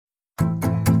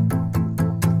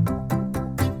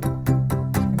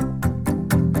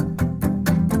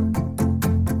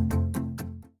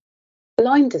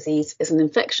Lyme disease is an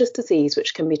infectious disease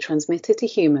which can be transmitted to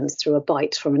humans through a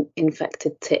bite from an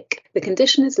infected tick. The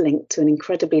condition is linked to an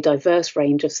incredibly diverse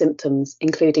range of symptoms,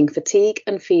 including fatigue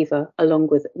and fever, along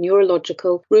with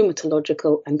neurological,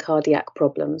 rheumatological, and cardiac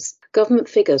problems. Government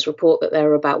figures report that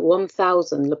there are about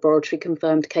 1,000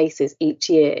 laboratory-confirmed cases each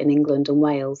year in England and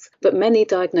Wales, but many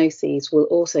diagnoses will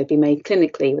also be made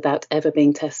clinically without ever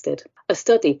being tested. A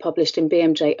study published in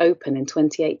BMJ Open in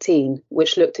 2018,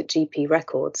 which looked at GP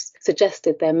records, suggested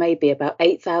there may be about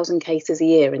 8,000 cases a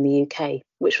year in the UK,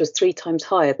 which was 3 times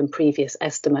higher than previous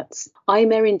estimates.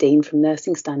 I'm Erin Dean from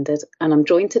Nursing Standard, and I'm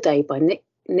joined today by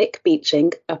Nick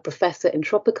Beeching, a professor in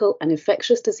tropical and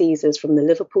infectious diseases from the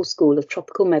Liverpool School of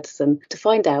Tropical Medicine, to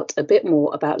find out a bit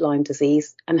more about Lyme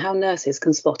disease and how nurses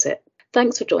can spot it.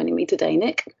 Thanks for joining me today,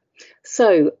 Nick.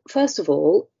 So, first of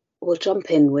all, we'll jump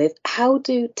in with, how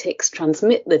do ticks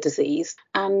transmit the disease,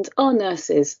 and are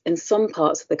nurses in some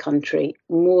parts of the country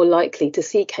more likely to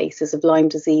see cases of Lyme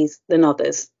disease than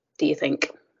others, do you think?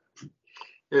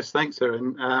 Yes, thanks,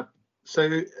 Erin.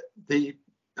 So the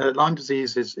Lyme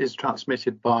disease is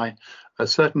transmitted by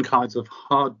certain kinds of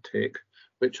hard tick,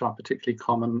 which are particularly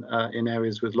common in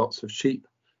areas with lots of sheep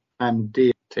and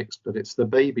deer ticks, but it's the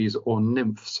babies or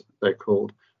nymphs, they're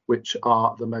called, which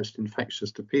are the most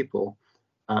infectious to people.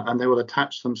 And they will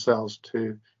attach themselves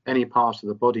to any part of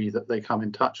the body that they come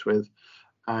in touch with.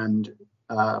 And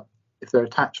if they're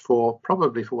attached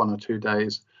probably for 1 or 2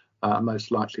 days, are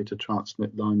most likely to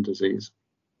transmit Lyme disease.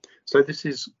 So this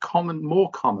is more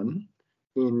common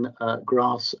in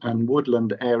grass and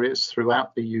woodland areas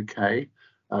throughout the UK.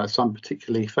 Some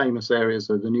particularly famous areas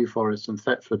are the New Forest and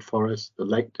Thetford Forest, the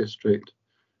Lake District,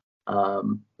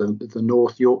 the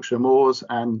North Yorkshire Moors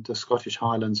and the Scottish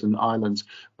Highlands and Islands.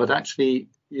 But actually,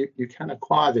 you can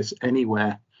acquire this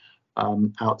anywhere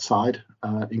outside,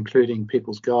 including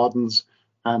people's gardens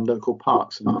and local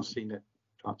parks. And I've seen it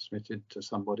transmitted to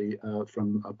somebody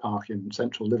from a park in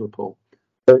central Liverpool.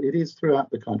 So it is throughout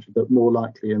the country, but more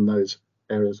likely in those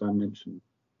areas I mentioned.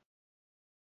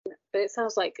 But it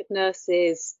sounds like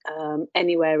nurses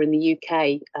anywhere in the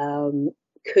UK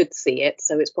could see it,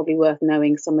 so it's probably worth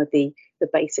knowing some of the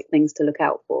basic things to look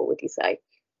out for, would you say?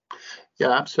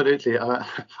 Yeah, absolutely.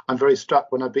 I'm very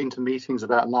struck when I've been to meetings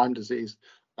about Lyme disease.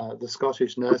 The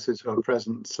Scottish nurses who are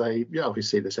present say, yeah, we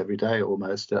see this every day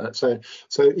almost. So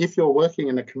if you're working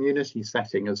in a community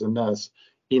setting as a nurse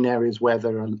in areas where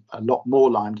there are a lot more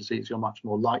Lyme disease, you're much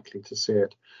more likely to see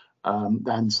it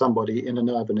than somebody in an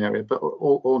urban area. But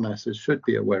all nurses should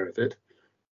be aware of it.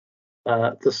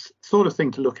 The sort of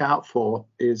thing to look out for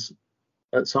is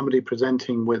somebody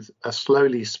presenting with a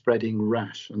slowly spreading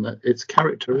rash, and that it's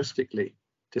characteristically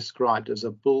described as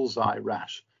a bullseye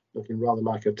rash, looking rather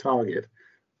like a target.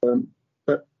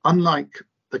 But unlike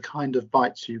the kind of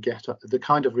bites you get, the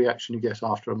kind of reaction you get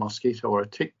after a mosquito or a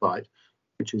tick bite,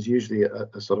 which is usually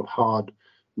a sort of hard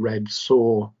red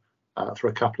sore for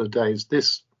a couple of days,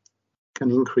 this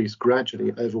can increase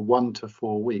gradually over 1 to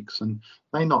 4 weeks and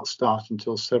may not start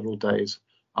until several days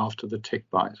after the tick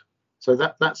bite. So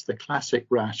that's the classic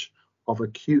rash of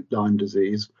acute Lyme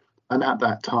disease. And at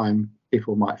that time,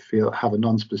 people might have a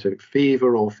non-specific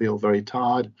fever or feel very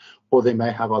tired, or they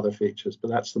may have other features,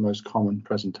 but that's the most common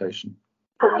presentation.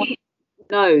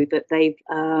 Know that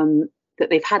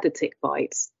they've had a tick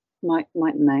bite,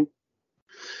 mightn't they?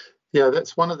 Yeah,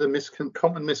 that's one of the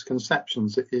common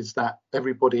misconceptions, is that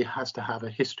everybody has to have a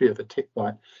history of a tick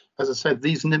bite. As I said,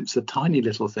 these nymphs are tiny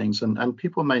little things, and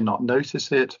people may not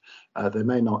notice it. They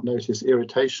may not notice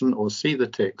irritation or see the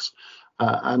ticks.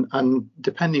 And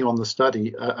depending on the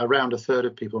study, around a third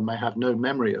of people may have no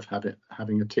memory of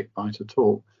having a tick bite at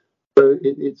all. So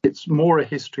it's more a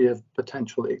history of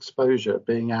potential exposure,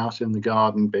 being out in the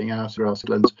garden, being out in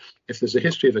grasslands. If there's a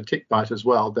history of a tick bite as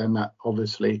well, then that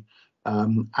obviously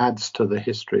adds to the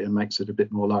history and makes it a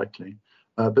bit more likely.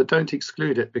 But don't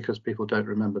exclude it because people don't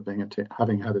remember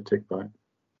having had a tick bite.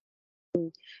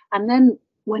 And then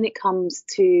when it comes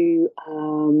to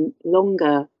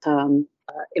longer term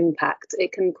impact,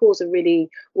 it can cause a really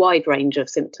wide range of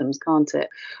symptoms, can't it?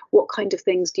 What kind of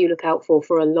things do you look out for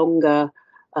a longer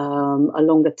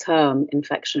term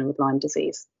infection with Lyme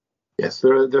disease? Yes,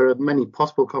 there are many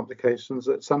possible complications.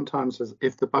 That sometimes,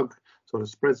 if the bug sort of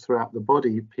spreads throughout the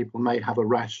body, people may have a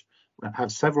rash,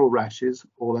 have several rashes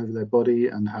all over their body,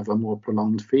 and have a more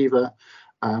prolonged fever.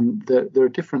 There are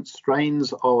different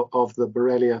strains of the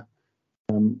Borrelia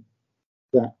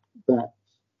that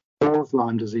cause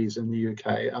Lyme disease in the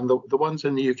UK, and the ones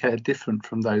in the UK are different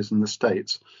from those in the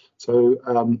States. So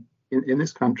in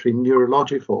this country,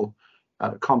 neurological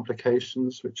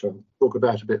complications, which I'll talk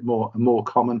about a bit more, are more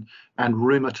common, and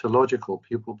rheumatological,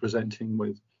 people presenting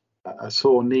with a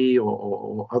sore knee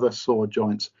or other sore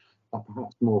joints are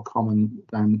perhaps more common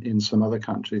than in some other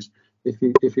countries. If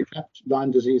you have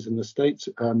Lyme disease in the States,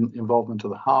 involvement of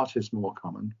the heart is more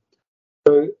common.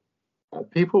 So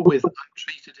people with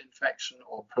untreated infection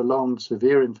or prolonged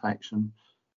severe infection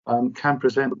can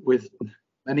present with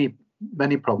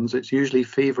many problems. It's usually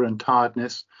fever and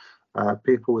tiredness.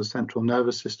 People with central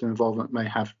nervous system involvement may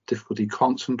have difficulty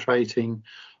concentrating,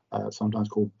 sometimes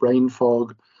called brain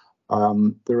fog.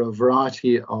 There are a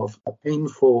variety of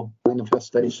painful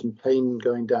manifestation, pain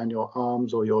going down your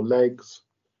arms or your legs,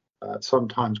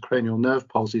 sometimes cranial nerve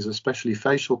palsies, especially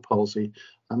facial palsy,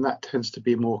 and that tends to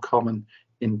be more common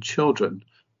in children,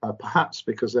 perhaps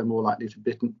because they're more likely to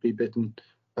be bitten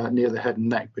near the head and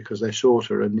neck because they're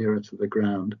shorter and nearer to the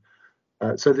ground.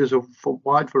 So there's a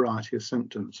wide variety of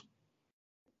symptoms.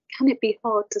 Can it be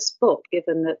hard to spot,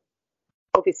 given that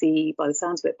obviously, by the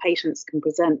sounds of it, patients can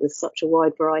present with such a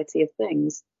wide variety of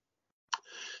things?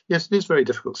 Yes, it is very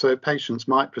difficult. So patients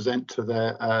might present to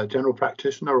their general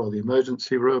practitioner or the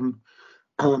emergency room,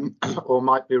 or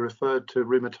might be referred to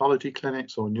rheumatology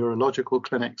clinics or neurological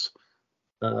clinics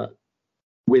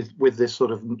with this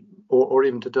sort of, or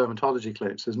even to dermatology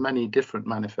clinics. There's many different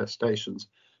manifestations.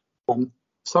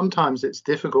 Sometimes it's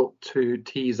difficult to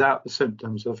tease out the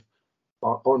symptoms of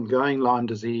ongoing Lyme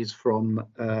disease from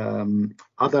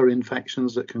other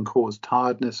infections that can cause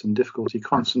tiredness and difficulty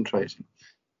concentrating.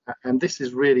 And this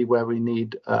is really where we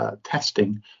need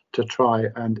testing to try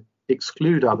and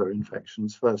exclude other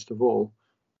infections, first of all,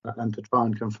 and to try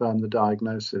and confirm the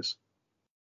diagnosis.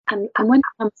 And when it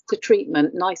comes to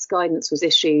treatment, NICE guidance was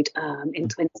issued in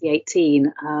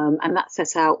 2018, and that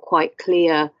set out quite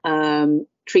clear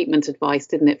treatment advice,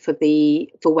 didn't it,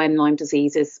 for when Lyme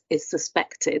disease is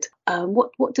suspected?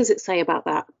 What does it say about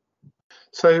that?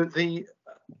 So the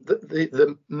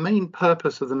main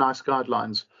purpose of the NICE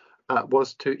guidelines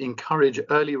was to encourage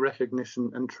early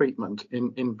recognition and treatment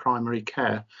in primary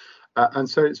care, and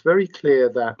so it's very clear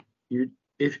that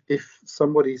if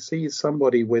somebody sees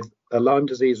somebody with a Lyme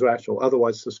disease rash or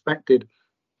otherwise suspected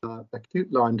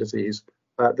acute Lyme disease,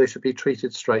 they should be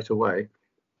treated straight away.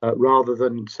 Rather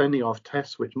than sending off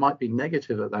tests which might be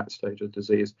negative at that stage of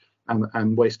disease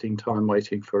and wasting time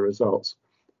waiting for results.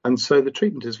 And so the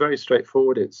treatment is very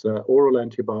straightforward. It's oral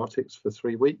antibiotics for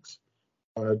 3 weeks,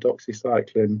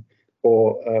 doxycycline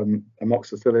or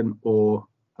amoxicillin or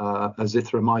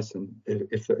azithromycin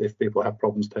if people have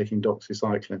problems taking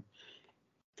doxycycline.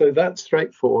 So that's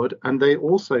straightforward. And they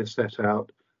also set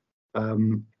out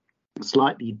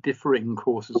slightly differing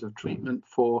courses of treatment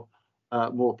for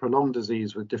more prolonged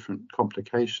disease with different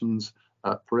complications,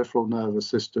 peripheral nervous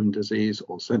system disease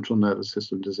or central nervous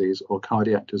system disease or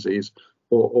cardiac disease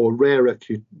or rare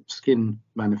acute skin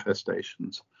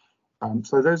manifestations.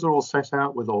 So those are all set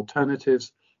out with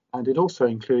alternatives, and it also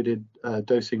included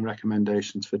dosing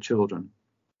recommendations for children.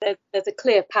 There's a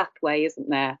clear pathway, isn't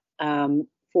there,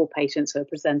 for patients who are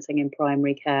presenting in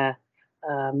primary care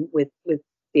with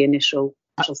the initial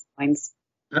signs?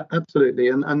 Absolutely,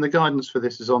 and the guidance for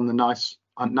this is on the NICE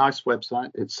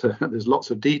website. It's there's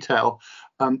lots of detail,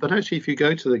 but actually, if you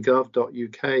go to the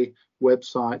gov.uk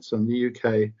websites and the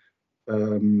UK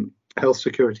Health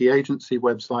Security Agency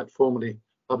website, formerly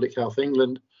Public Health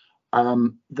England,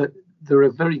 that there are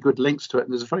very good links to it.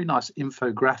 And there's a very nice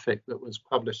infographic that was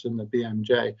published in the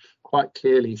BMJ, quite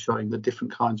clearly showing the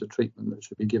different kinds of treatment that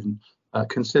should be given,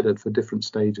 considered for different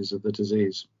stages of the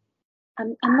disease.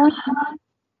 And Lyme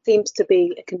seems to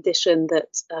be a condition that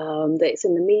it's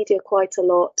in the media quite a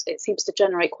lot. It seems to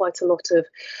generate quite a lot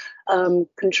of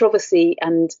controversy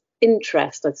and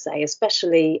interest, I'd say,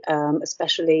 especially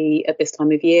at this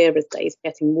time of year as days are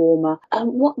getting warmer.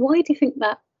 Why do you think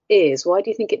that is? Why do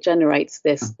you think it generates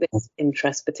this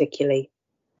interest particularly?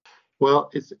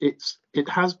 Well, it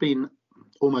has been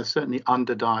almost certainly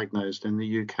underdiagnosed in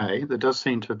the UK. There does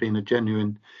seem to have been a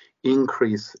genuine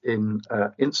increase in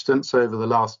incidence over the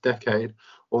last decade,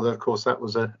 although of course that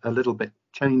was a little bit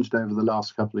changed over the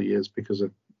last couple of years because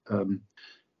of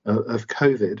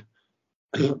COVID.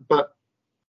 But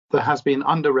there has been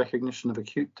under recognition of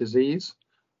acute disease,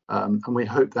 and we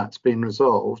hope that's been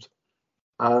resolved.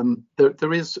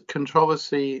 There is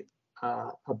controversy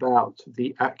about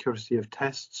the accuracy of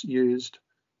tests used.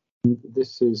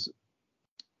 This is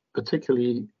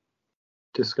particularly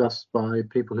discussed by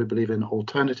people who believe in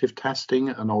alternative testing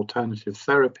and alternative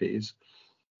therapies,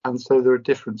 and so there are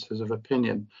differences of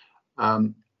opinion.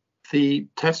 The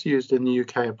tests used in the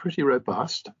UK are pretty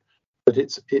robust, but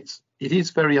it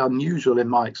is very unusual in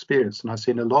my experience, and I've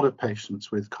seen a lot of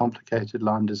patients with complicated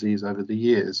Lyme disease over the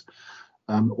years,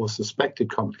 or suspected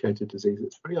complicated disease.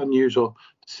 It's very unusual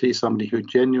to see somebody who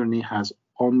genuinely has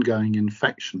ongoing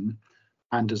infection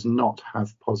and does not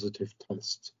have positive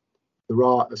tests. There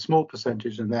are a small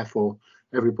percentage, and therefore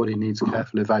everybody needs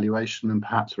careful evaluation and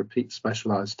perhaps repeat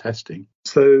specialised testing.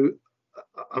 So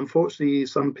unfortunately,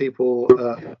 some people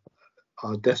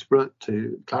are desperate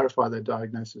to clarify their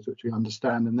diagnosis, which we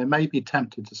understand, and they may be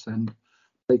tempted to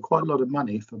pay quite a lot of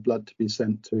money for blood to be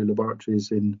sent to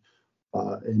laboratories in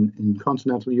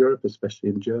continental Europe, especially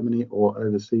in Germany, or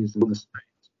overseas in the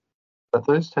States. But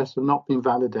those tests have not been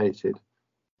validated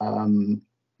in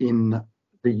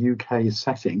the UK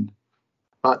setting.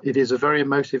 But it is a very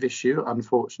emotive issue,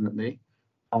 unfortunately,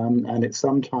 and it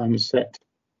sometimes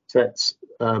sets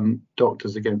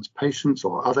doctors against patients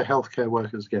or other healthcare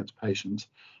workers against patients.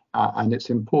 And it's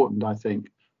important, I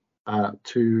think,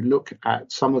 to look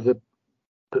at some of the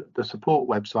support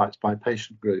websites by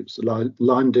patient groups.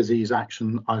 Lyme Disease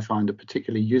Action, I find a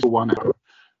particularly useful one,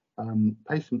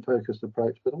 patient-focused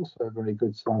approach, but also a very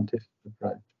good scientific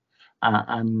approach.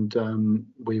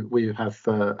 We have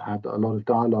had a lot of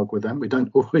dialogue with them. We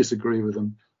don't always agree with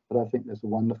them, but I think there's a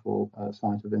wonderful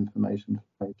site of information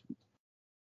for patients.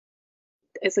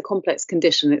 It's a complex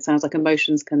condition. It sounds like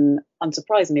emotions can,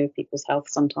 unsurprisingly, with people's health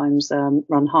sometimes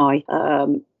run high,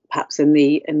 perhaps in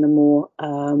the more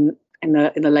in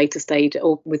the later stage,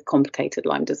 or with complicated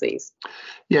Lyme disease.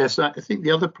 Yes, I think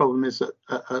the other problem is that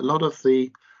a lot of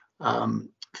the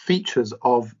features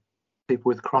of people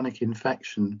with chronic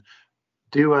infection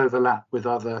do overlap with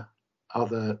other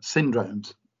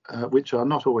syndromes, which are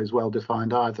not always well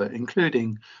defined either,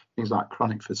 including things like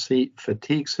chronic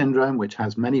fatigue syndrome, which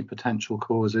has many potential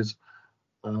causes,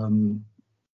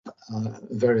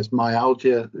 various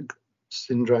myalgia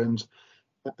syndromes.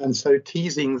 And so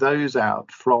teasing those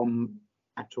out from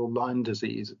actual Lyme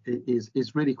disease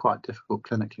is really quite difficult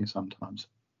clinically sometimes.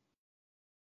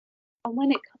 And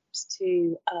when it comes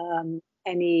to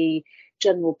any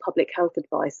general public health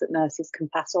advice that nurses can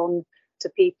pass on to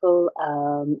people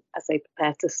as they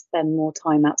prepare to spend more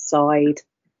time outside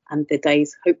and the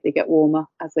days hopefully get warmer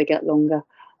as they get longer,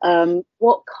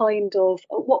 what kind of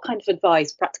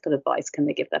advice, practical advice, can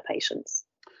they give their patients?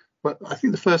 Well, I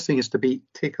think the first thing is to be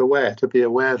tick aware, to be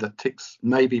aware that ticks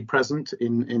may be present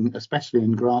in especially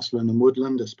in grassland and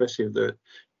woodland, especially if they're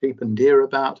sheep and deer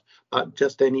about,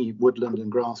 just any woodland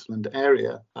and grassland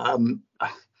area.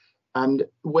 And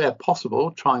where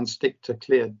possible, try and stick to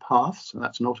cleared paths. And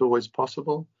that's not always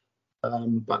possible,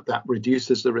 but that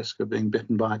reduces the risk of being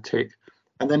bitten by a tick.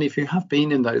 And then if you have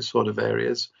been in those sort of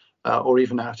areas, or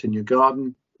even out in your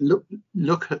garden, look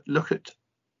at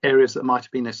areas that might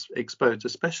have been exposed,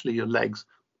 especially your legs,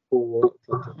 or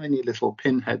tiny little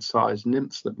pinhead-sized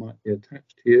nymphs that might be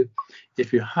attached to you.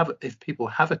 If people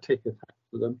have a tick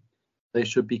attached to them, they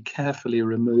should be carefully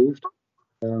removed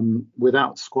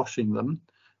without squashing them.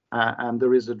 And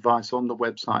there is advice on the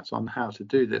websites on how to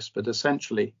do this, but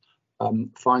essentially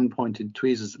fine-pointed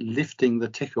tweezers lifting the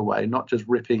tick away, not just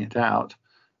ripping it out,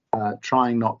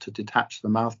 trying not to detach the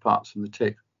mouth parts from the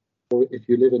tick. Or if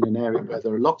you live in an area where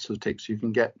there are lots of ticks, you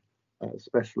can get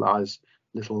specialized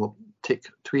little tick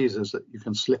tweezers that you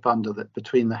can slip under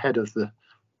between the head of the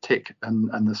tick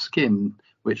and the skin,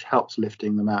 which helps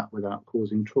lifting them out without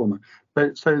causing trauma.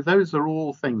 So those are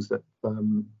all things that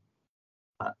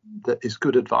that is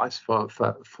good advice for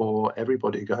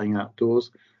everybody going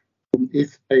outdoors.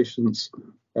 If patients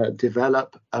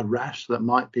develop a rash that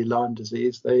might be Lyme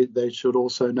disease, they should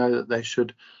also know that they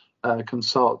should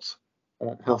consult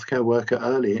a healthcare worker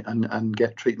early and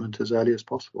get treatment as early as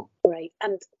possible. Great.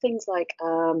 And things like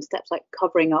steps like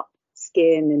covering up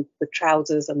skin and with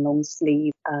trousers and long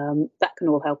sleeve, that can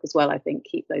all help as well, I think,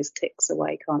 keep those ticks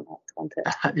away, can't it?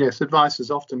 Yes, advice is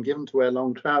often given to wear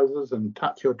long trousers and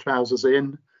tuck your trousers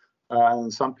in.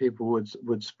 Some people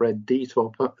would spread DEET,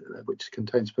 which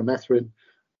contains permethrin,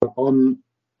 on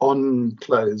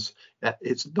clothes.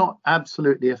 It's not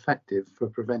absolutely effective for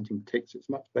preventing ticks. It's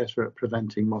much better at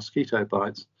preventing mosquito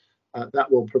bites.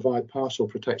 That will provide partial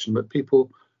protection, but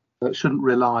people shouldn't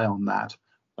rely on that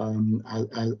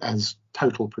as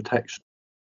total protection.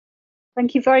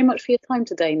 Thank you very much for your time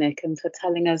today, Nick, and for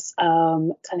telling us a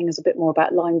bit more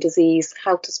about Lyme disease,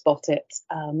 how to spot it,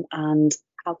 and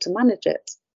how to manage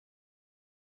it.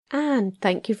 And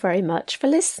thank you very much for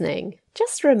listening.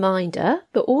 Just a reminder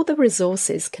that all the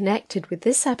resources connected with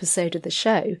this episode of the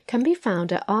show can be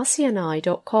found at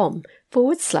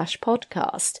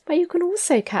rcni.com/podcast, where you can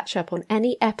also catch up on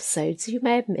any episodes you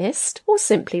may have missed or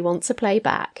simply want to play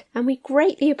back. And we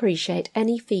greatly appreciate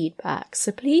any feedback,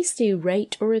 so please do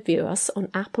rate or review us on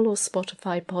Apple or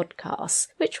Spotify podcasts,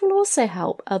 which will also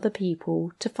help other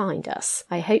people to find us.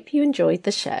 I hope you enjoyed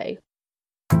the show.